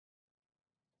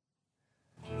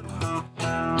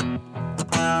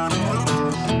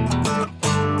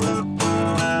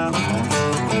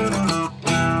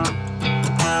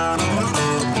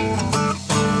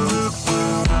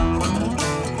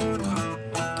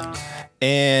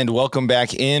And welcome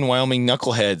back in, Wyoming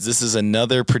Knuckleheads. This is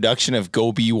another production of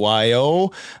Go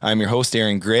BYO. I'm your host,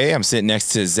 Aaron Gray. I'm sitting next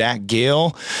to Zach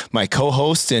Gale, my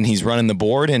co-host, and he's running the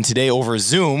board. And today over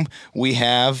Zoom, we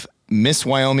have Miss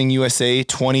Wyoming USA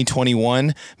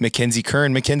 2021, Mackenzie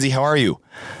Kern. Mackenzie, how are you?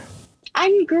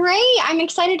 I'm great. I'm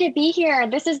excited to be here.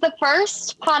 This is the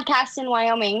first podcast in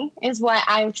Wyoming, is what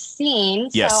I've seen.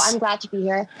 Yes. So I'm glad to be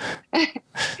here.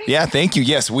 Yeah, thank you.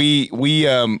 Yes, we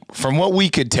from what we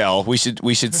could tell, we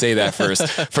should say that first.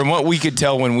 From what we could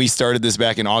tell when we started this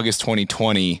back in August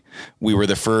 2020, we were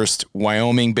the first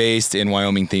Wyoming-based and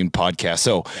Wyoming-themed podcast.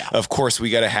 So, Of course, we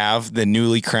got to have the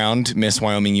newly crowned Miss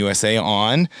Wyoming USA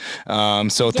on.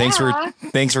 Thanks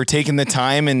for taking the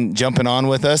time and jumping on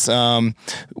with us.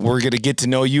 We're going to get to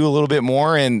know you a little bit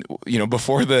more, and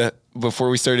before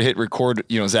we started to hit record,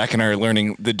 Zach and I are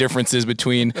learning the differences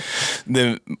between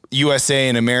the USA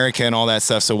and America and all that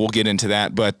stuff. So we'll get into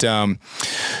that. But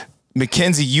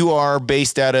Mackenzie, you are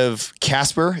based out of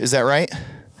Casper. Is that right?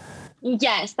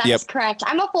 Yes, that's correct.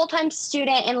 I'm a full-time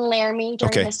student in Laramie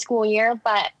during the school year,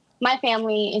 but my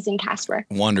family is in Casper.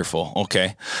 Wonderful.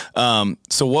 Okay.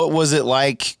 So what was it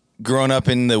like growing up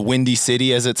in the Windy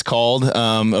City, as it's called,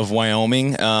 of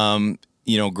Wyoming?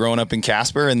 Growing up in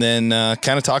Casper, and then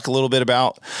kind of talk a little bit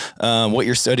about what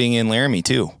you're studying in Laramie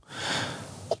too.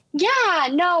 Yeah,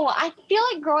 no, I feel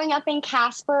like growing up in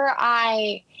Casper,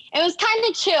 it was kind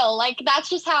of chill. Like, that's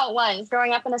just how it was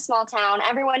growing up in a small town.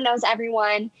 Everyone knows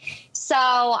everyone. So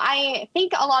I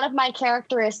think a lot of my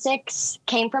characteristics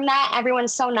came from that.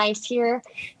 Everyone's so nice here.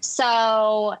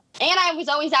 And I was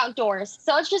always outdoors.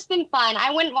 So it's just been fun.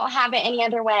 I wouldn't have it any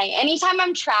other way. Anytime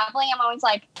I'm traveling, I'm always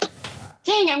like,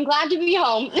 dang, I'm glad to be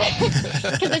home,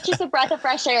 because it's just a breath of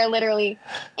fresh air, literally.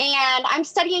 And I'm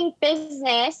studying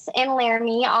business in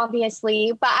Laramie,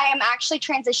 obviously, but I am actually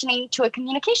transitioning to a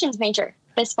communications major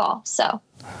this fall. So,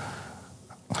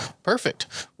 perfect.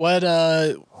 What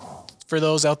for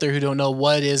those out there who don't know,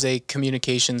 what is a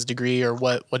communications degree, or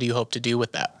what do you hope to do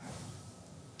with that?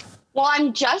 Well,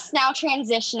 I'm just now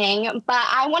transitioning, but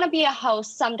I want to be a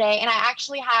host someday, and I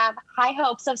actually have high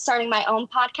hopes of starting my own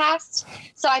podcast.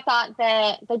 So I thought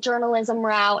that the journalism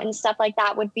route and stuff like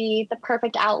that would be the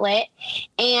perfect outlet.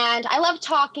 And I love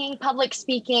talking, public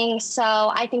speaking, so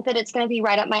I think that it's going to be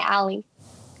right up my alley.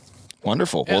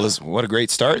 Wonderful. Yeah. Well, what a great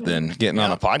start then, getting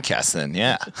on a podcast then.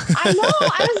 Yeah. I know.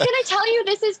 I was going to tell you,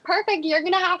 this is perfect. You're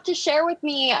going to have to share with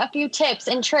me a few tips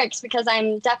and tricks, because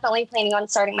I'm definitely planning on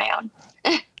starting my own.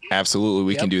 Absolutely.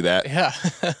 We can do that. Yeah.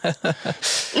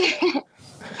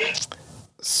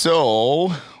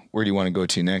 So where do you want to go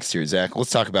to next here, Zach? Let's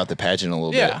talk about the pageant a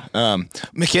little bit.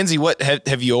 Mackenzie, what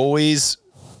have you always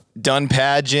done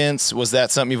pageants? Was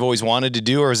that something you've always wanted to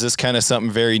do, or is this kind of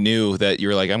something very new that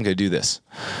you're like, I'm going to do this?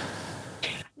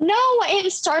 No,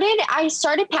 I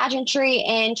started pageantry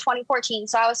in 2014,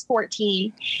 so I was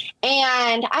 14.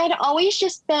 And I had always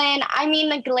just been,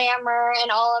 the glamour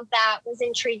and all of that was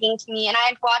intriguing to me. And I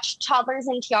had watched Toddlers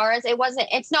and Tiaras.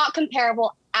 It's not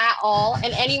comparable at all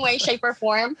in any way, shape, or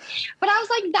form. But I was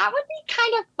like, that would be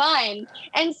kind of fun.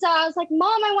 And so I was like,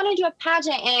 Mom, I want to do a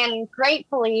pageant. And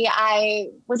gratefully, I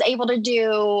was able to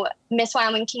do Miss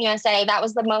Wyoming Teen USA. That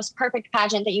was the most perfect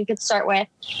pageant that you could start with.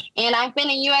 And I've been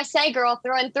a USA girl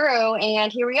through and through,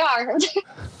 and here we are.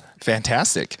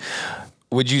 Fantastic.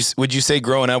 Would you say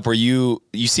growing up, where you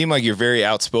seem like you're very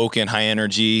outspoken, high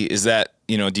energy? Is that,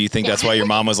 do you think that's why your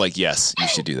mom was like, yes, you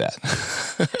should do that?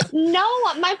 No,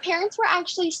 my parents were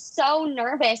actually so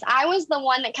nervous. I was the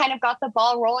one that kind of got the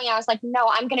ball rolling. I was like, no,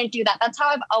 I'm going to do that. That's how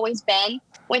I've always been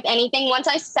with anything. Once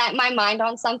I set my mind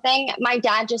on something, my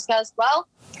dad just goes, well,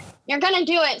 you're going to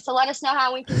do it, so let us know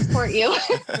how we can support you.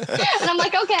 And I'm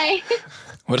like, okay.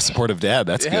 What a supportive dad.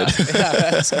 That's good.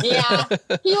 Yeah,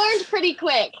 he learned pretty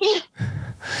quick.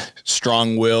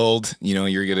 Strong-willed,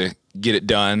 you're going to get it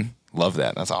done. Love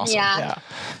that. That's awesome. Yeah.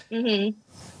 Mm-hmm.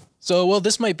 So,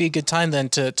 this might be a good time then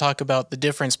to talk about the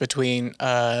difference between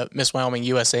Miss Wyoming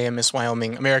USA and Miss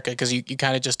Wyoming America, because you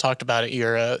kind of just talked about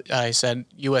it. I said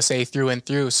USA through and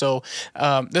through. So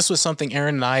this was something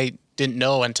Aaron and I didn't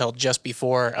know until just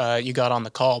before you got on the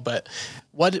call. But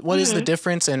what is the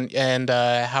difference, and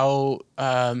how?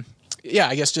 I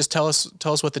guess just tell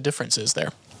us what the difference is there.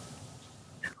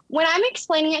 When I'm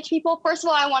explaining it to people, first of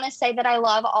all, I want to say that I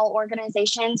love all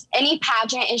organizations. Any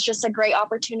pageant is just a great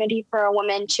opportunity for a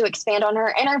woman to expand on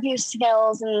her interview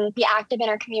skills and be active in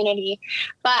her community.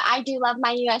 But I do love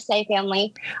my USA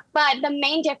family. But the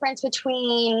main difference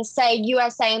between, say,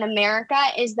 USA and America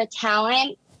is the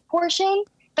talent portion.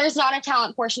 There's not a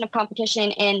talent portion of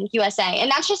competition in USA.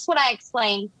 And that's just what I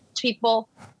explain to people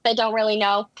that don't really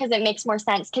know, because it makes more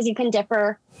sense, because you can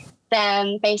differ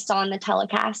them based on the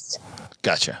telecast.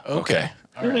 Gotcha. Okay.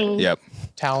 All right. Yep.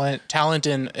 Talent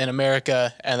in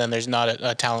America, and then there's not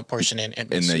a talent portion in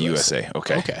the USA.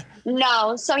 Okay. Okay.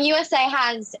 No, so USA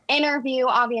has interview,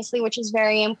 obviously, which is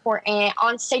very important,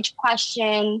 on stage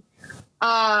question,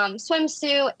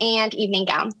 swimsuit, and evening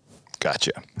gown.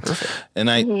 Gotcha. Perfect. And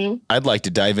I'd like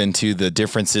to dive into the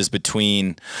differences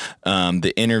between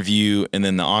the interview and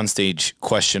then the onstage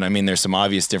question. I mean, there's some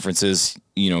obvious differences,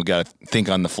 got to think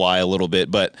on the fly a little bit,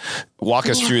 but walk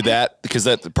us through that, because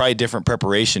that's probably different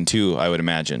preparation too, I would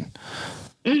imagine.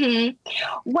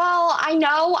 Well,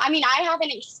 I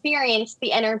haven't experienced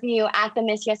the interview at the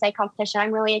Miss USA competition.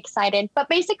 I'm really excited. But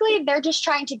basically, they're just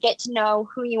trying to get to know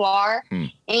who you are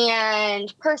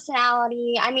and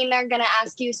personality. I mean, they're going to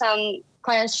ask you some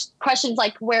questions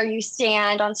like where you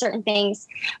stand on certain things,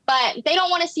 but they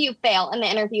don't want to see you fail in the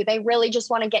interview. They really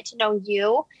just want to get to know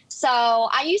you. So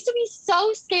I used to be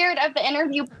so scared of the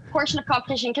interview portion of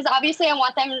competition, because obviously I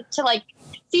want them to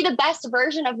see the best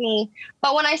version of me.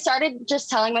 But when I started just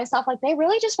telling myself, they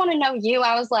really just want to know you,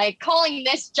 I was calling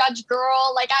this judge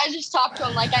girl. I just talk to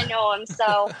him like I know him.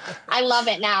 So I love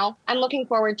it now. I'm looking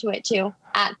forward to it too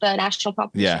at the national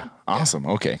competition. Yeah. Awesome.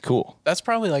 Okay, cool. That's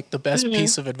probably the best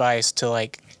piece of advice to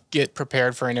get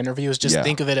prepared for an interview, is just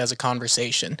think of it as a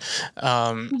conversation.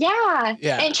 Yeah.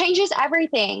 It changes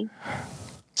everything.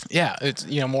 Yeah, it's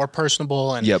more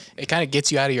personable, and it kind of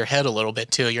gets you out of your head a little bit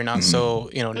too. You're not so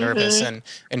nervous and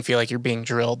feel like you're being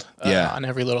drilled on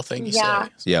every little thing you say.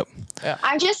 Yep. Yeah.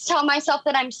 I just tell myself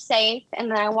that I'm safe, and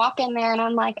then I walk in there and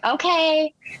I'm like,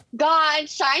 okay, God,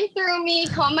 shine through me,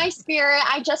 calm my spirit.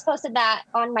 I just posted that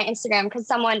on my Instagram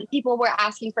because people were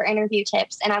asking for interview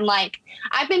tips, and I'm like,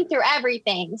 I've been through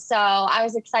everything, so I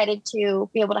was excited to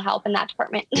be able to help in that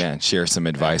department. Yeah, and share some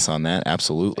advice on that.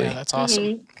 Absolutely. Yeah, that's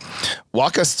awesome.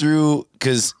 Walk us through,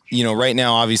 because right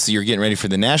now obviously you're getting ready for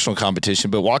the national competition,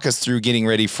 but walk us through getting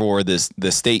ready for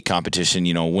the state competition,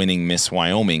 winning Miss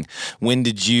Wyoming. When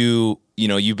did you've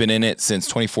been in it since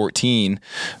 2014,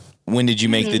 when did you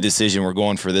make the decision we're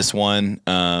going for this one?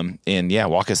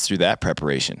 Walk us through that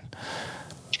preparation.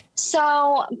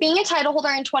 So being a title holder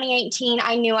in 2018,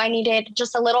 I knew I needed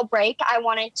just a little break. I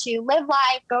wanted to live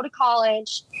life, go to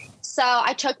college. So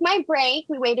I took my break.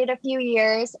 We waited a few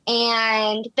years.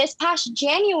 And this past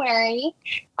January,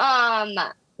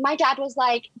 my dad was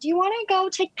like, do you want to go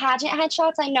take pageant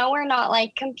headshots? I know we're not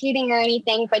competing or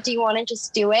anything, but do you want to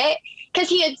just do it? Because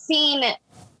he had seen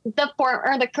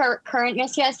the current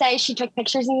Miss USA. She took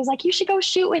pictures and he was like, you should go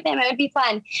shoot with him. It would be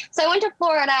fun. So I went to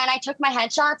Florida and I took my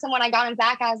headshots. And when I got him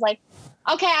back, I was like,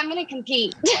 okay, I'm going to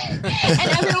compete. And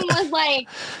everyone was like,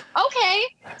 okay.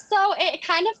 So it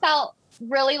kind of felt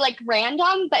really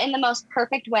random, but in the most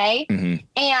perfect way.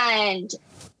 And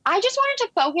I just wanted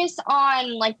to focus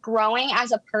on growing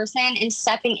as a person and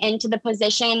stepping into the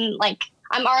position.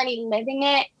 I'm already living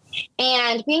it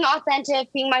and being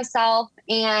authentic, being myself,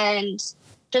 and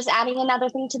just adding another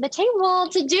thing to the table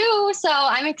to do. So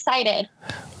I'm excited.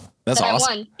 That's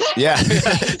awesome. I won. Yeah.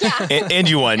 Yeah. And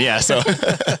you won. Yeah. So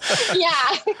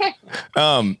yeah.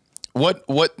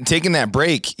 What taking that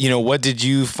break, what did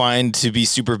you find to be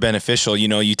super beneficial?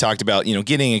 You talked about,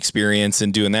 getting experience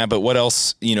and doing that, but what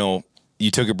else,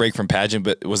 you took a break from pageant,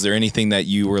 but was there anything that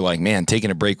you were like, man, taking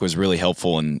a break was really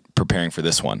helpful in preparing for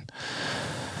this one?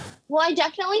 Well, I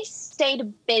definitely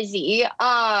stayed busy.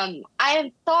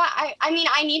 I thought,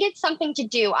 I needed something to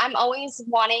do. I'm always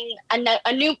wanting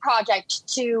a new project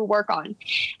to work on.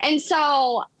 And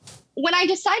so when I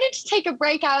decided to take a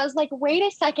break, I was like, wait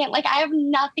a second, I have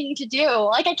nothing to do.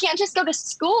 I can't just go to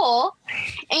school,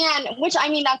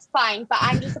 that's fine, but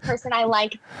I'm just a person, I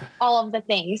like all of the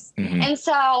things. And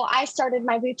so I started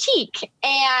my boutique,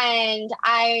 and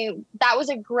that was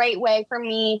a great way for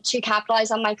me to capitalize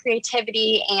on my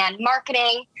creativity and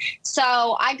marketing.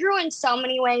 So I grew in so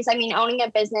many ways. Owning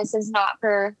a business is not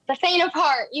for the faint of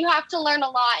heart. You have to learn a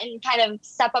lot and kind of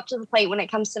step up to the plate when it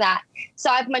comes to that. So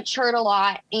I've matured a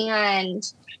lot,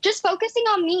 and just focusing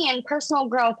on me and personal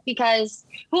growth, because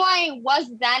who I was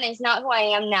then is not who I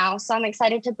am now. So I'm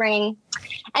excited to bring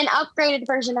an upgraded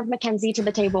version of Mackenzie to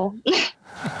the table.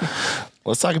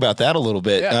 Let's talk about that a little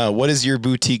bit. Yeah. What is your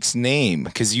boutique's name?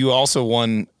 Because you also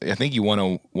won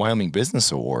a Wyoming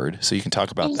Business Award. So you can talk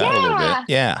about that a little bit.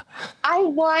 Yeah. I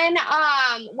won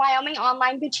Wyoming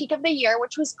Online Boutique of the Year,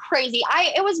 which was crazy.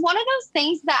 It was one of those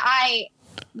things that I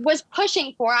was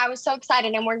pushing for. I was so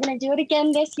excited, and we're going to do it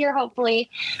again this year, hopefully.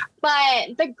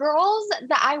 But the girls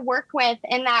that I work with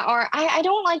and that are, I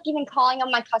don't like even calling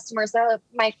them my customers. They're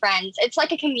my friends. It's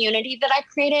like a community that I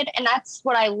created, and that's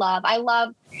what I love. I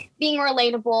love being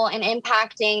relatable and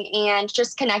impacting and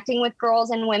just connecting with girls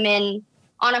and women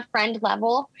on a friend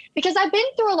level, because I've been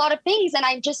through a lot of things and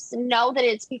I just know that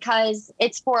it's because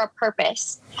it's for a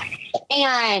purpose.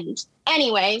 And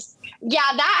anyways, yeah,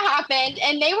 that happened.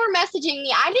 And they were messaging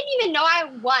me. I didn't even know I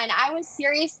won. I was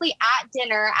seriously at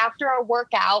dinner after a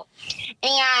workout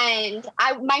and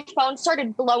my phone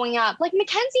started blowing up like,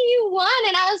 Mackenzie, you won.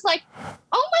 And I was like,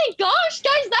 oh my gosh,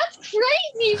 guys, that's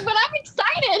crazy, but I'm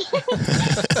excited.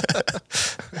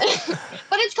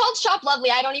 But it's called Shop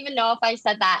Lovely. I don't even know if I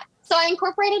said that. So I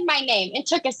incorporated my name. It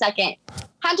took a second.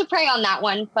 Had to pray on that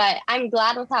one, but I'm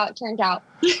glad with how it turned out.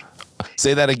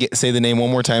 Say that again. Say the name one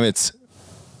more time. It's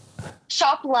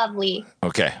Shop Lovely.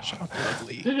 okay. Shop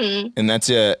Lovely. Mm-hmm. And that's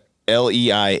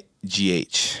Leigh.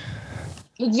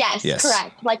 Yes,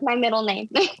 correct. Like my middle name.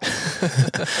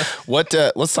 What?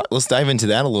 Let's dive into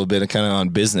that a little bit, kind of on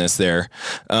business there.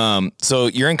 So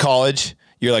you're in college.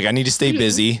 You're like, I need to stay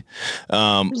busy.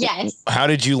 Yes. How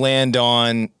did you land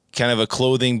on kind of a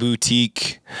clothing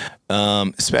boutique,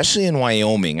 especially in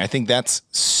Wyoming? I think that's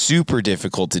super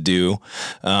difficult to do.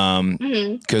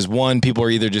 Because one, people are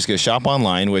either just going to shop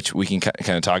online, which we can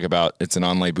kind of talk about. It's an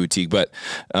online boutique, but,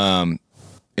 and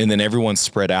then everyone's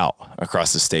spread out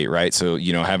across the state, right? So,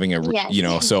 having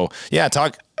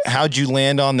how'd you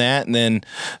land on that? And then,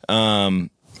 kind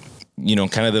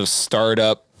of those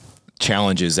startup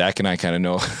challenges. Zach and I kind of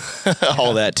know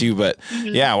all that too, but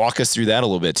walk us through that a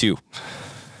little bit too.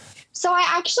 So I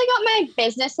actually got my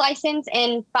business license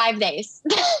in 5 days.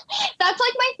 That's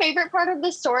like my favorite part of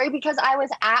the story, because I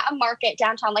was at a market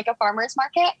downtown, like a farmer's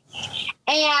market,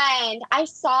 and I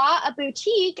saw a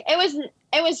boutique. It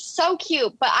was so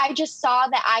cute, but I just saw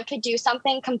that I could do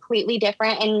something completely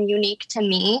different and unique to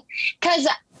me. Because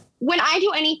when I do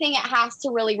anything, it has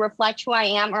to really reflect who I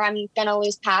am, or I'm going to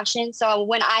lose passion. So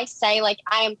when I say like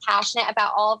I am passionate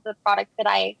about all of the product that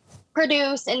I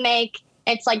produce and make,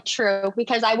 it's like true,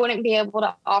 because I wouldn't be able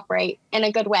to operate in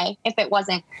a good way if it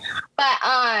wasn't. But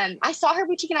I saw her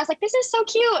boutique and I was like, this is so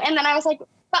cute. And then I was like,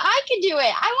 but I could do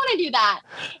it. I want to do that.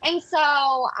 And so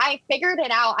I figured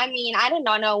it out. I mean, I did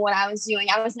not know what I was doing.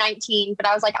 I was 19, but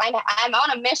I was like, I'm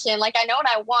on a mission. Like, I know what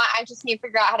I want. I just need to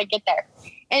figure out how to get there.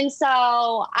 And so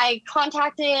I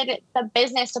contacted the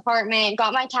business department,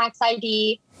 got my tax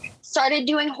ID, started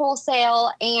doing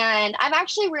wholesale. And I've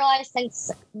actually realized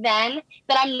since then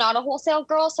that I'm not a wholesale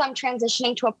girl. So I'm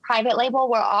transitioning to a private label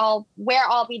where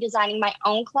I'll be designing my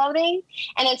own clothing.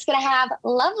 And it's going to have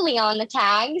Lovely on the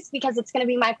tags, because it's going to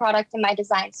be my product and my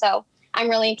design. So I'm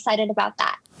really excited about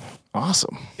that.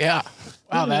 Awesome. Yeah.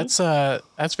 Wow.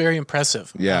 That's very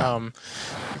impressive. Yeah.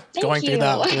 Going through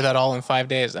that all in 5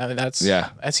 days. I mean, that's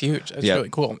huge. That's really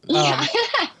cool. Yeah.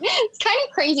 It's kind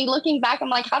of crazy looking back. I'm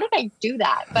like, how did I do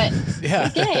that? But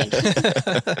I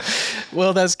did.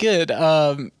 Well, that's good.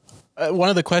 One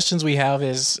of the questions we have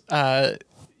is,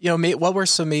 what were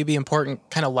some maybe important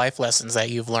kind of life lessons that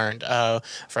you've learned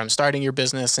from starting your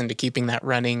business into keeping that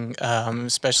running,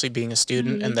 especially being a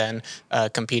student and then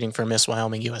competing for Miss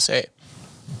Wyoming USA?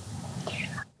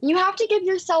 You have to give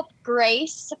yourself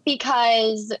grace,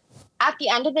 because at the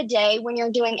end of the day, when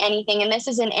you're doing anything, and this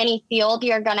is in any field,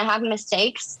 you're going to have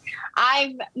mistakes.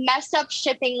 I've messed up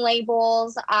shipping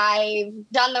labels. I've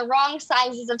done the wrong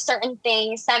sizes of certain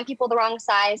things, sent people the wrong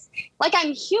size. Like,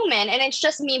 I'm human, and it's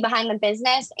just me behind the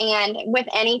business. And with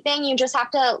anything, you just have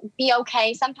to be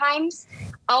okay sometimes,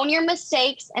 own your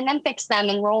mistakes, and then fix them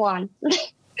and roll on.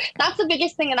 That's the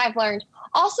biggest thing that I've learned.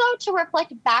 Also, to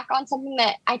reflect back on something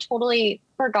that I totally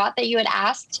forgot that you had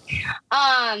asked.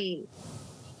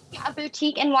 A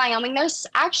boutique in Wyoming. There's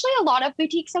actually a lot of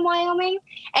boutiques in Wyoming.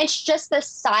 It's just the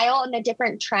style and the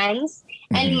different trends.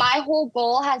 And my whole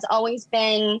goal has always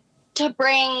been to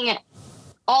bring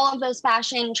all of those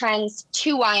fashion trends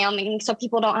to Wyoming, so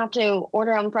people don't have to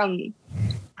order them from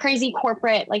crazy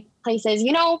corporate places.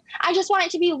 I just want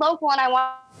it to be local, and I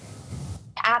want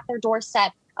at their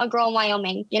doorstep a girl in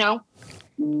Wyoming, Yeah,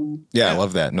 I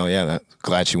love that. No,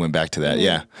 glad she went back to that.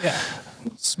 Yeah.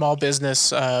 Small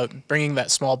business, bringing that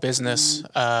small business,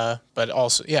 but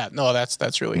also,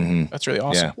 that's really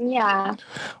awesome. Yeah.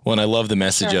 Well, and I love the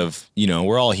message of,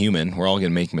 we're all human. We're all going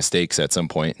to make mistakes at some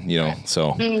point,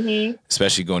 so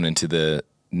especially going into the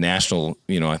national,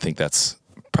 I think that's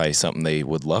probably something they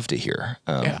would love to hear.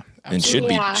 And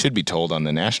should be told on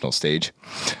the national stage.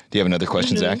 Do you have another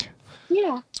question, Zach?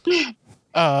 Yeah.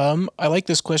 I like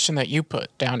this question that you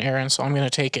put down, Aaron, so I'm going to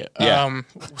take it. Yeah.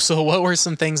 So what were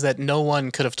some things that no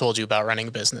one could have told you about running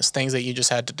a business, things that you just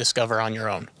had to discover on your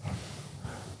own?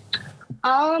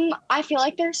 I feel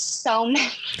like there's so many.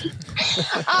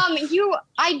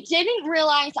 I didn't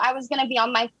realize I was going to be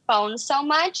on my phone so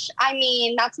much. I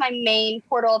mean, that's my main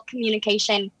portal of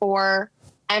communication for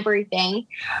everything.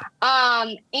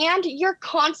 And you're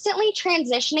constantly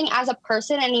transitioning as a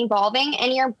person and evolving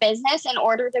in your business in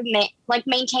order to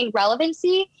maintain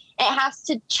relevancy. It has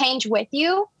to change with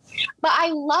you. But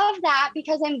I love that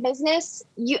because in business,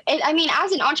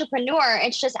 as an entrepreneur,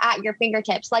 it's just at your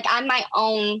fingertips. Like I'm my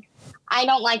own, I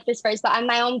don't like this phrase, but I'm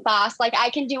my own boss. Like I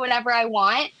can do whatever I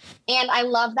want. And I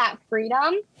love that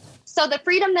freedom. So the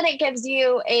freedom that it gives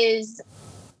you is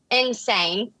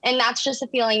insane. And that's just a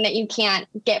feeling that you can't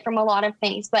get from a lot of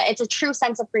things, but it's a true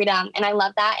sense of freedom. And I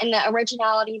love that. And the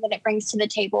originality that it brings to the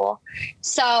table.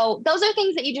 So those are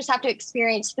things that you just have to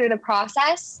experience through the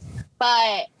process.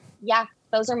 But yeah,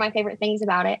 those are my favorite things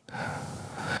about it.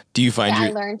 Do you find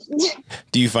I learned.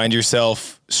 Do you find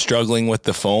yourself struggling with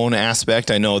the phone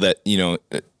aspect? I know that,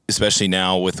 especially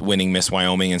now with winning Miss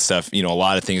Wyoming and stuff, a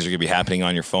lot of things are going to be happening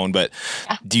on your phone, but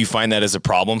do you find that as a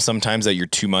problem sometimes that you're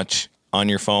too much on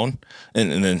your phone?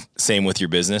 And then same with your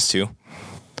business too?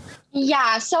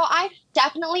 Yeah. So I've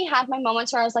definitely had my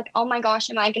moments where I was like, oh my gosh,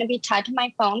 am I going to be tied to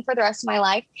my phone for the rest of my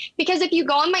life? Because if you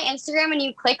go on my Instagram and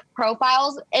you click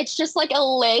profiles, it's just like a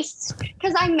list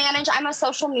because I'm a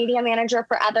social media manager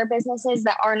for other businesses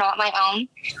that are not my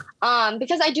own.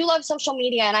 Because I do love social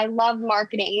media and I love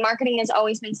marketing. Marketing has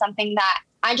always been something that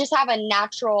I just have a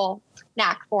natural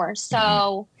knack for.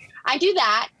 So I do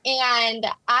that. And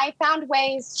I found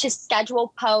ways to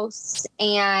schedule posts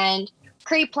and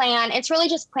pre-plan. It's really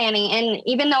just planning. And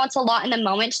even though it's a lot in the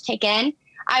moment to take in,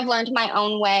 I've learned my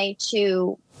own way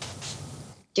to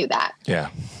do that. Yeah.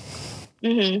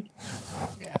 Mm-hmm.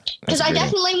 Because I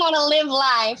definitely want to live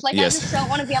life. Like, yes. I just don't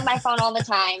want to be on my phone all the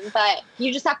time, but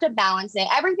you just have to balance it.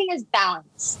 Everything is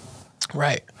balance.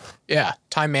 Right. Yeah.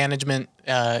 Time management.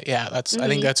 That's, I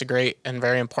think that's a great and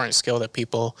very important skill that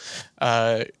people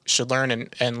should learn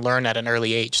and learn at an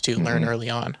early age too, learn early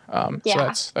on.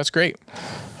 So that's great.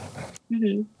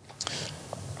 Mm-hmm.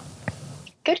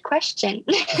 Good question.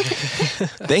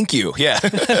 Thank you. Yeah.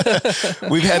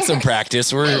 We've had some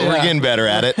practice. We're getting better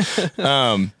at it.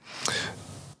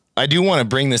 I do want to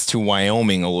bring this to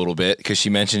Wyoming a little bit because she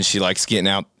mentioned she likes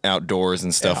getting outdoors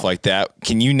and stuff like that.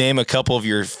 Can you name a couple of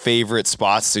your favorite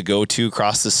spots to go to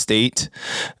across the state?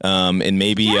 And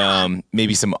maybe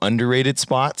some underrated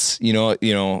spots,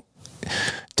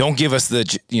 don't give us the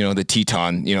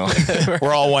Teton,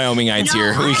 we're all Wyomingites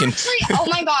here. We can. Oh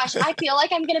my gosh. I feel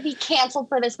like I'm going to be canceled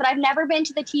for this, but I've never been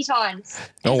to the Tetons.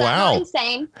 Oh, wow. That's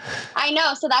insane. I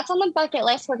know. So that's on the bucket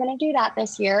list. We're going to do that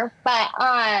this year. But,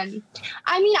 I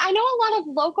know a lot of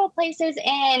local places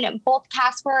in both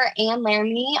Casper and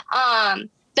Laramie.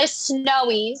 The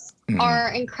Snowies are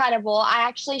incredible.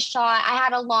 I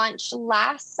had a launch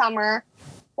last summer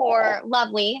for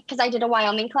Lovely because I did a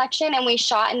Wyoming collection and we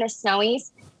shot in the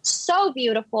Snowies. So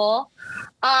beautiful.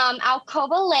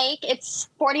 Alcova Lake, it's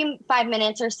 45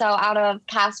 minutes or so out of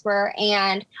Casper.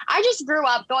 And I just grew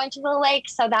up going to the lake.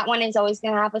 So that one is always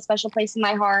going to have a special place in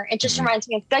my heart. It just reminds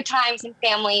me of good times and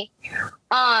family.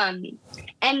 And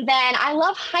then I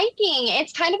love hiking.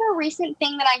 It's kind of a recent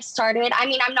thing that I started. I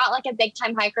mean, I'm not like a big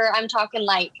time hiker. I'm talking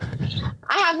like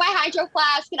I have my hydro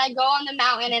flask and I go on the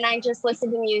mountain and I just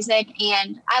listen to music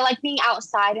and I like being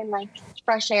outside and like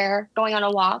fresh air, going on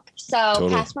a walk. So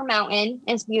Casper Mountain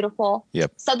is beautiful.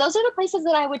 Yep. So those are the places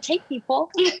that I would take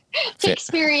people to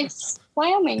experience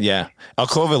Wyoming. Yeah.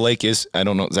 Alcova Lake is, I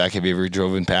don't know, Zach, have you ever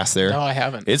driven past there? No, I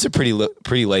haven't. It's a pretty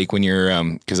lake when you're,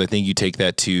 cause I think you take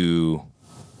that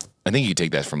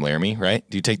from Laramie, right?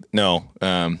 Do you take,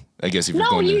 I guess if you're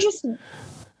going to.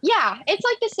 Yeah, it's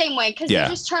like the same way because you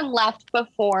just turn left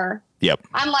before. Yep.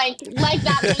 I'm like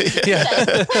that.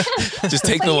 Just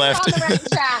take the left. On the right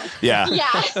track. Yeah.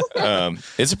 Yeah.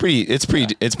 It's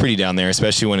pretty down there,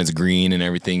 especially when it's green and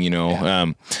everything,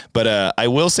 Yeah. But I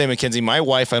will say, Mackenzie, my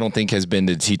wife, I don't think has been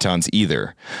to Tetons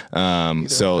either.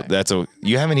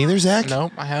 You haven't either, Zach?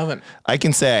 No, I haven't. I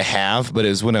can say I have, but it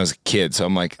was when I was a kid, so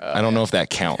I'm like, I don't know if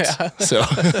that counts. Yeah. So. I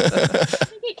don't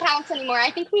think it counts anymore.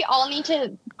 I think we all need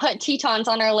to put Tetons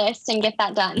on our list and get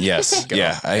that done. Yes.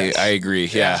 Yeah. I agree.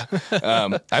 Yeah.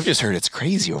 I've just heard it's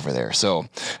crazy over there. So,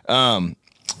 we'll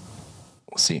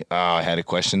see. Oh, I had a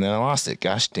question then I lost it.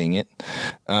 Gosh, dang it.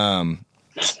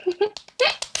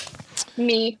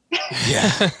 Me.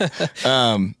 Yeah.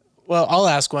 Well, I'll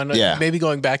ask one. Yeah. Maybe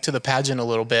going back to the pageant a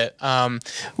little bit.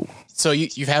 So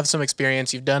you've had some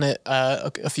experience. You've done it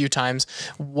a few times.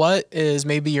 What is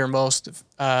maybe your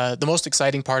the most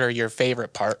exciting part or your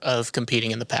favorite part of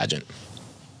competing in the pageant?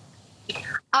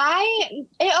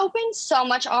 It opens so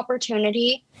much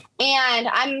opportunity, and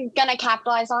I'm going to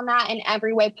capitalize on that in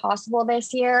every way possible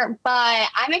this year. But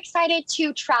I'm excited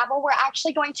to travel. We're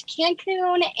actually going to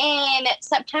Cancun in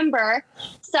September.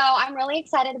 So I'm really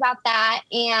excited about that.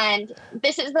 And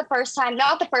this is the first time,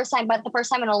 not the first time, but the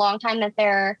first time in a long time that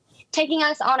they're taking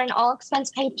us on an all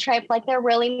expense paid trip. Like, they're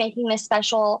really making this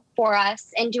special for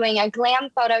us and doing a glam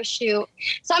photo shoot.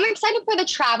 So I'm excited for the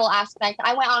travel aspect.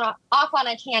 I went off on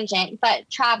a tangent, but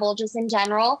travel just in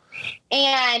general,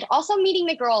 and also meeting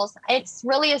the girls. It's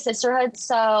really a sisterhood.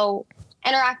 So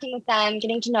interacting with them,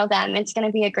 getting to know them, it's going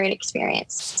to be a great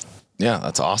experience. Yeah,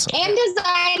 that's awesome. And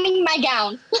designing my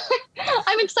gown.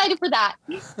 I'm excited for that.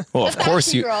 Well, of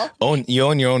course you own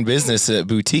your own business at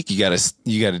boutique. You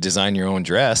gotta design your own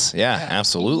dress. Yeah,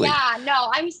 absolutely. Yeah, no,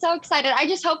 I'm so excited. I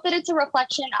just hope that it's a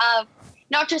reflection of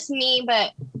not just me,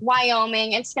 but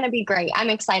Wyoming. It's going to be great. I'm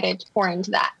excited to pour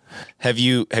into that. Have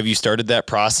you started that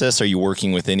process? Are you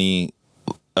working with any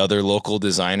other local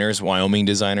designers, Wyoming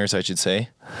designers, I should say?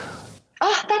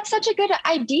 Oh, that's such a good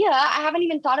idea. I haven't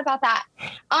even thought about that.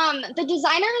 The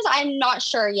designers, I'm not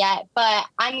sure yet, but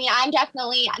I mean,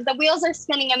 the wheels are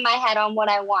spinning in my head on what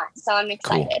I want. So I'm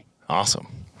excited. Cool. Awesome.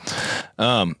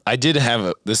 I did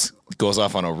have this goes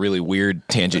off on a really weird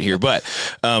tangent here, but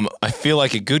I feel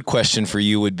like a good question for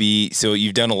you would be, so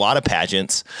you've done a lot of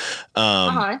pageants.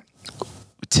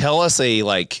 Tell us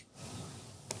a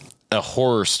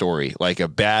horror story, like a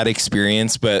bad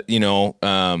experience, but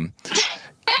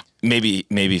maybe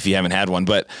if you haven't had one,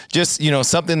 but just,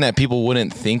 something that people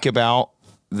wouldn't think about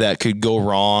that could go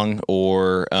wrong,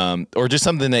 or just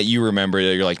something that you remember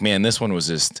that you're like, man, this one was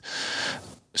just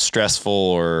stressful,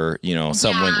 or,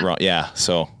 something went wrong. Yeah.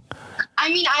 So. I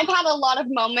mean, I've had a lot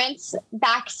of moments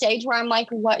backstage where I'm like,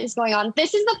 what is going on?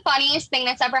 This is the funniest thing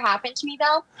that's ever happened to me,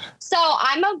 though. So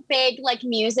I'm a big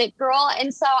music girl.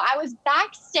 And so I was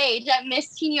backstage at Miss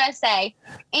Teen USA,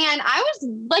 and I was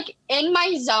in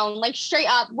my zone, straight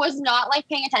up, was not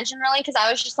paying attention really, because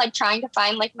I was just trying to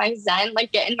find my zen,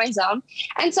 get in my zone.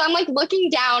 And so I'm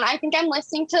looking down. I think I'm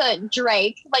listening to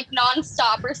Drake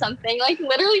nonstop or something,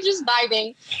 literally just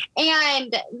vibing.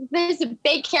 And this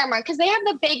big camera, because they have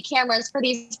the big cameras for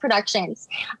these productions.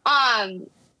 I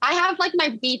have my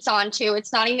Beats on too.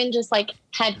 It's not even just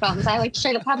headphones. I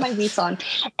straight up have my Beats on,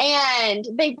 and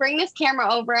they bring this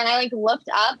camera over, and I looked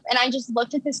up, and I just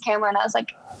looked at this camera, and I was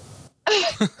like,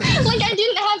 I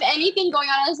didn't have anything going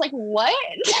on. I was like, what?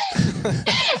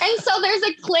 And so there's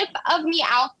a clip of me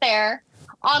out there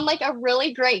on a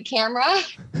really great camera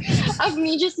of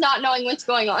me just not knowing what's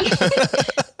going on. And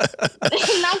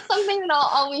that's something that I'll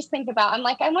always think about. I'm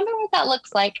I wonder what that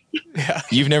looks like. Yeah.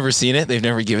 You've never seen it? They've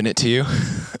never given it to you?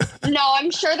 No, I'm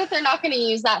sure that they're not going to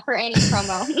use that for any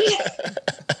promo.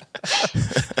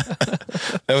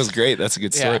 That was great. That's a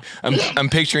good story. Yeah. I'm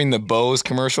picturing the Bose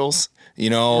commercials,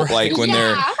 right. When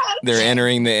they're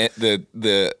entering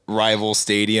the rival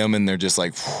stadium, and they're just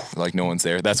no one's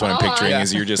there. That's what I'm picturing.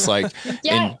 Is you're just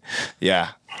yeah.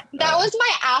 That was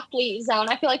my athlete zone.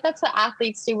 I feel that's what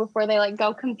athletes do before they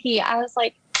go compete. I was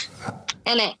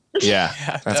in it. Yeah,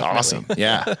 that's definitely awesome.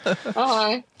 Yeah.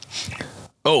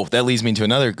 Oh, that leads me to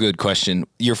another good question.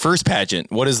 Your first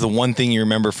pageant, what is the one thing you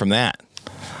remember from that?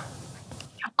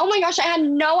 Oh my gosh, I had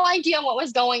no idea what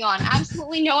was going on.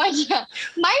 Absolutely no idea.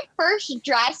 My first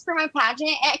dress for my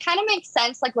pageant, it kind of makes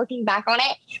sense looking back on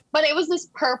it, but it was this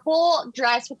purple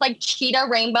dress with cheetah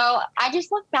rainbow. I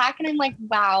just look back and I'm like,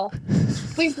 wow,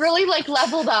 we've really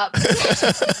leveled up.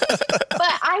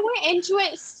 But I went into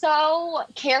it so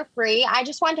carefree. I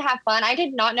just wanted to have fun. I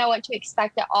did not know what to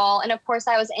expect at all. And of course,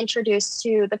 I was introduced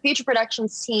to the Future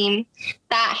Productions team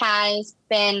that has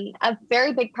been a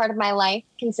very big part of my life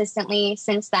consistently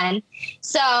since then.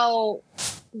 So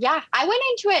yeah, I went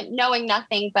into it knowing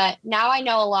nothing, but now I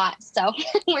know a lot. So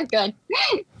we're good.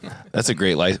 That's a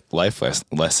great life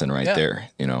lesson right there,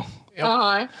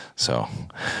 Yep. So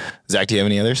Zach, do you have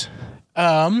any others?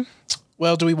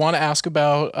 Well, do we want to ask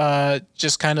about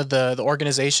just kind of the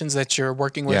organizations that you're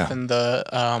working with, and the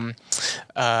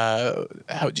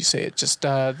how would you say it? Just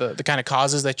the kind of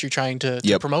causes that you're trying to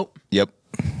promote? Yep.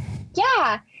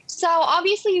 Yeah. So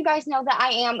obviously you guys know that I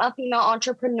am a female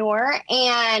entrepreneur,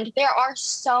 and there are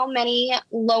so many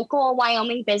local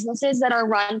Wyoming businesses that are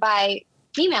run by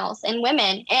females and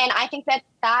women. And I think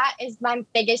that is my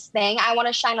biggest thing. I want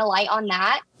to shine a light on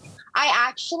that. I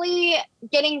actually,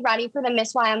 getting ready for the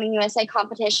Miss Wyoming USA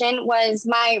competition, was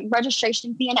my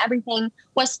registration fee and everything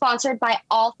was sponsored by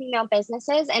all female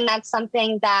businesses. And that's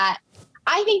something that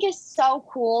I think is so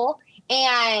cool.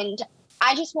 And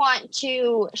I just want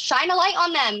to shine a light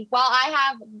on them while I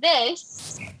have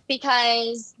this,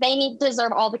 because they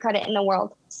deserve all the credit in the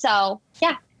world. So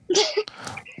yeah.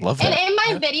 Love that. And in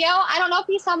my video, I don't know if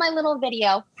you saw my little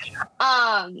video,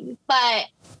 but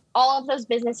all of those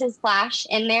businesses flash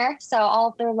in there. So all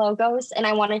of their logos, and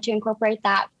I wanted to incorporate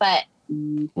that, but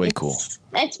way cool.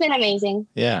 It's been amazing.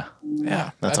 Yeah.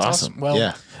 That's awesome.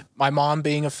 Well, my mom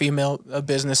being a female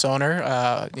business owner,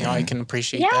 I can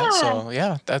appreciate that. So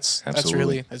yeah, that's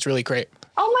really great.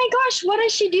 Oh my gosh, what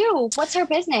does she do? What's her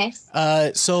business?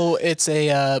 So it's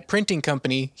a printing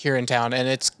company here in town, and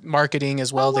it's marketing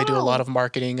as well. Oh, wow. They do a lot of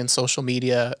marketing and social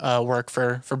media work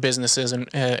for businesses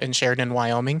in Sheridan,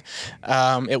 Wyoming.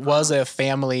 It was a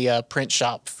family print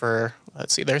shop for,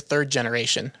 let's see, their third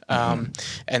generation. And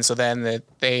so then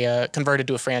they converted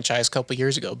to a franchise a couple of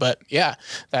years ago. But yeah,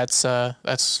 that's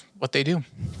what they do.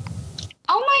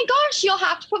 Oh my gosh, you'll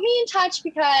have to put me in touch,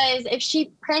 because if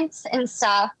she prints and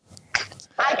stuff,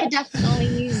 I could definitely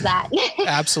use that.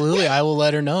 Absolutely. I will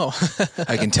let her know.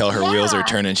 I can tell her wheels are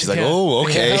turning. She's like, oh,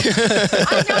 okay. I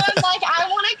know. I'm like, I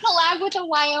want to collab with a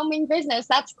Wyoming business.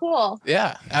 That's cool.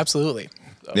 Yeah, absolutely.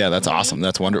 So, yeah, that's awesome.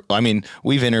 That's wonderful. I mean,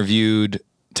 we've interviewed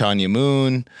Tanya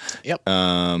Moon. Yep.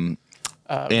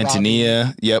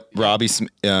 Antonia. Robbie.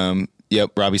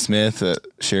 Yep. Robbie Smith,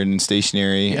 Sheridan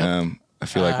Stationery. Yep. I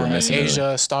feel like we're missing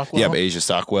Asia Stockwell. Yep, Asia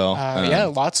Stockwell.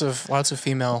 Lots of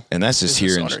female. And that's just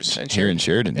here in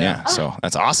Sheridan. Yeah. So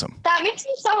that's awesome. That makes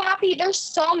me so happy. There's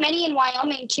so many in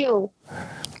Wyoming too.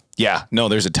 Yeah. No,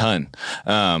 there's a ton.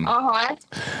 I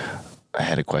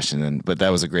had a question then, but that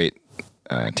was a great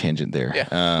tangent there.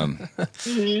 Yeah.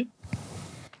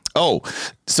 Oh,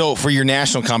 so for your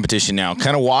national competition now,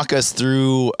 kind of walk us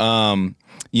through,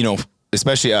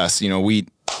 especially us, we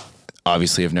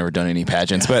obviously have never done any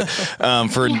pageants, but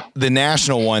for the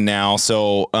national one now.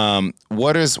 So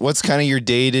what's kind of your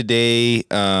day-to-day,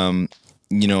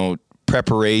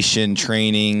 preparation,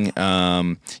 training?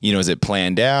 Is it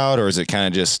planned out, or is it kind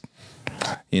of just,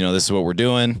 this is what we're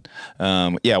doing?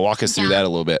 Walk us through that a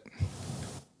little bit.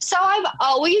 So I've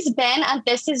always been a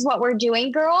 "this is what we're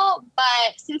doing" girl,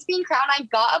 but since being crowned, I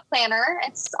got a planner.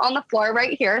 It's on the floor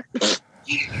right here.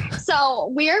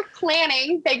 So we're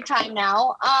planning big time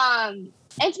now.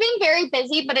 It's been very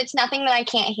busy, but it's nothing that I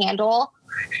can't handle.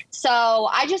 So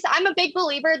I'm a big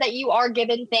believer that you are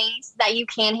given things that you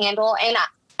can handle. And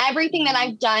everything that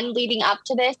I've done leading up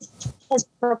to this has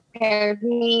prepared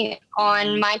me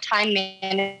on my time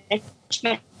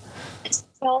management.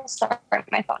 Sorry,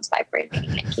 my phone's vibrating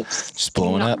and it keeps just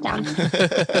blowing up. Down. And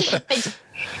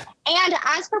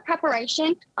as for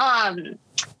preparation,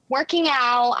 working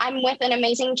out, I'm with an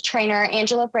amazing trainer,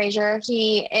 Angelo Frazier.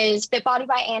 He is Fit Body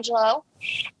by Angelo,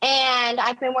 and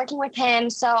I've been working with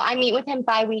him. So I meet with him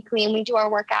bi-weekly, and we do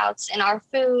our workouts and our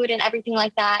food and everything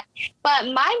like that. But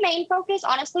my main focus,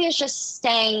 honestly, is just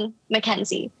staying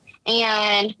Mackenzie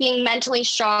and being mentally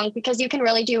strong, because you can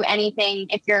really do anything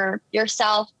if you're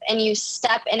yourself and you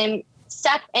step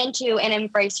into and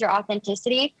embrace your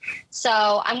authenticity.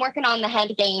 So I'm working on the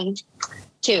head game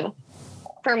too,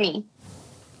 for me.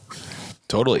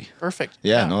 Totally. Perfect.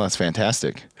 Yeah, no, that's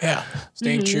fantastic. Yeah.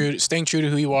 Staying true to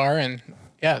who you are. And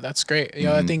yeah, that's great.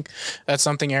 I think that's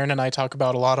something Aaron and I talk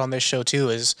about a lot on this show too,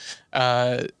 is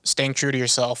staying true to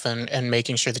yourself and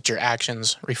making sure that your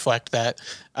actions reflect that.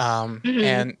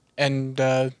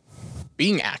 And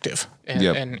being active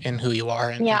in who you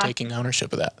are and taking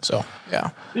ownership of that. So,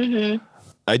 yeah. Mm-hmm.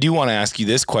 I do want to ask you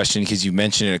this question, because you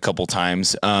mentioned it a couple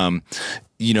times.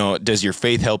 Does your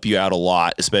faith help you out a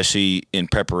lot, especially in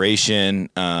preparation,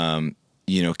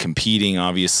 competing,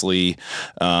 obviously?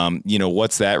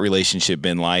 What's that relationship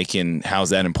been like, and how's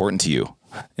that important to you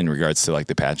in regards to like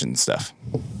the pageant stuff?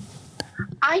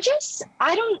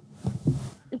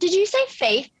 Did you say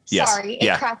faith? Yes. Sorry,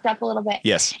 it cracked up a little bit.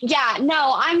 Yes. Yeah,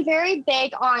 no, I'm very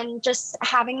big on just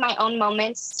having my own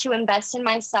moments to invest in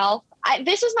myself.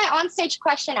 This was my onstage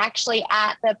question actually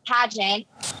at the pageant,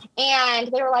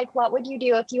 and they were like, what would you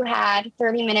do if you had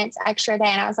 30 minutes extra a day?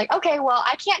 And I was like, okay, well,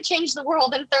 I can't change the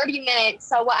world in 30 minutes.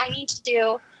 So what I need to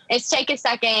do is take a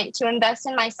second to invest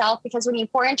in myself, because when you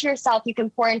pour into yourself, you can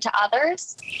pour into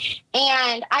others.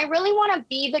 And I really want to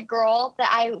be the girl that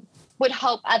I would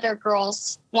hope other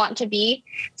girls want to be.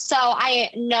 So I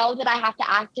know that I have to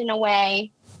act in a way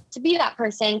to be that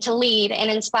person, to lead and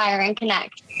inspire and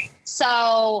connect.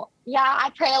 So yeah,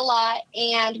 I pray a lot,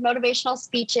 and motivational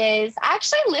speeches. I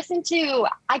actually listen to,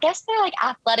 I guess they're like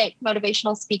athletic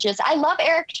motivational speeches. I love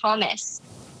Eric Thomas.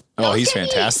 Oh, he's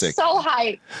fantastic. So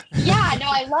hype. Yeah, no,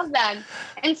 I love them.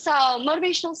 And so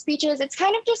motivational speeches, it's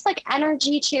kind of just like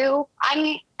energy too.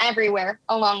 I'm everywhere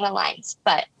along the lines,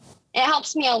 but it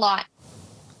helps me a lot.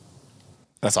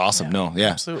 That's awesome. No, yeah.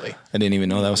 Absolutely. I didn't even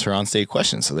know that was her on-stage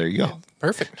question, so there you go.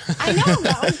 Perfect. I know,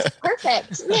 that was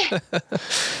perfect.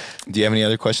 Do you have any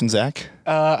other questions, Zach?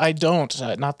 I don't.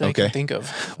 Not that I Okay. can think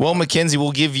of. Well, Mackenzie,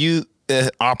 we'll give you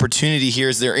the opportunity here.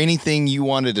 Is there anything you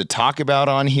wanted to talk about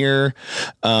on here?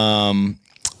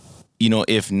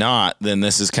 If not, then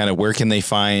this is kind of where can they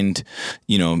find,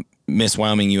 Miss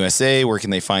Wyoming USA? Where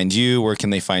can they find you? Where can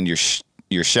they find your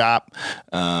shop?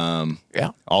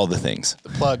 All the things.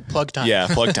 The plug time. Yeah,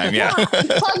 plug time. Yeah.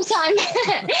 Plug time.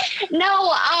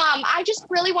 No, I just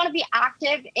really want to be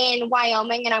active in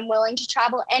Wyoming, and I'm willing to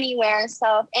travel anywhere.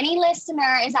 So if any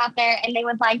listener is out there and they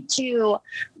would like to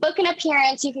book an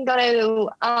appearance, you can go to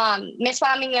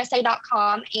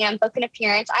MissWyomingUSA.com and book an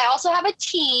appearance. I also have a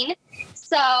teen,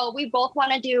 so we both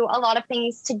want to do a lot of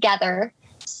things together.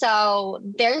 So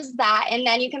there's that. And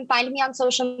then you can find me on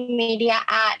social media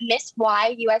at Miss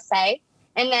Y USA.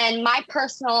 And then my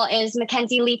personal is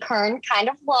Mackenzie Lee Kern, kind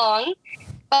of long,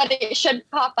 but it should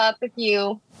pop up if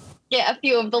you get a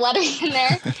few of the letters in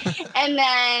there. And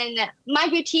then my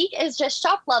boutique is just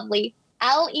Shop Lovely,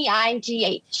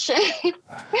 Leigh.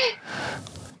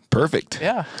 Perfect.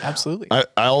 Yeah, absolutely.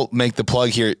 I'll make the plug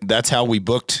here. That's how we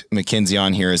booked Mackenzie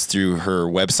on here, is through her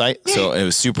website. So it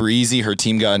was super easy. Her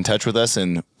team got in touch with us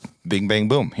and bing, bang,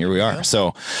 boom, here we are. Yeah.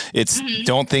 So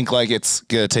don't think like it's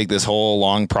going to take this whole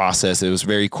long process. It was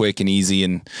very quick and easy.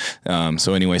 And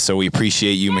so we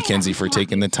appreciate you, Mackenzie, for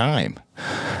taking the time.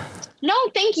 No,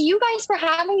 thank you guys for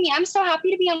having me. I'm so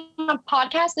happy to be on a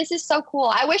podcast. This is so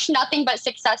cool. I wish nothing but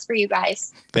success for you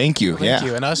guys. Thank you. Thank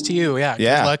you. And us to you. Yeah.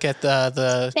 Good luck at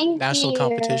the national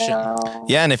competition.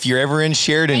 Yeah. And if you're ever in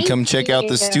Sheridan, come check out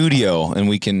the studio and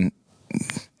we can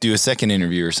do a second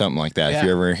interview or something like that. Yeah. If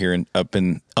you're ever here up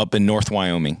in North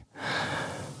Wyoming.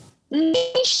 We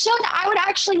should. I would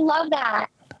actually love that.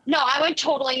 No, I would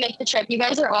totally make the trip. You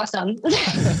guys are awesome.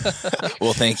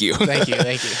 Well, thank you. Thank you.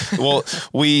 Well,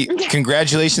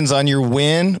 congratulations on your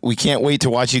win. We can't wait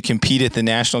to watch you compete at the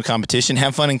national competition.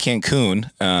 Have fun in Cancun.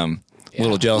 A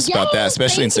little jealous about that,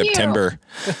 especially in September.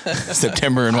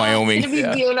 September in Wyoming. It's going to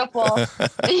be beautiful.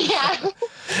 Yeah.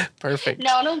 Perfect.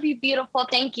 No, it'll be beautiful.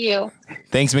 Thank you.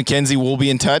 Thanks, Mackenzie. We'll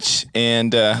be in touch.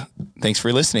 And thanks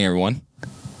for listening, everyone.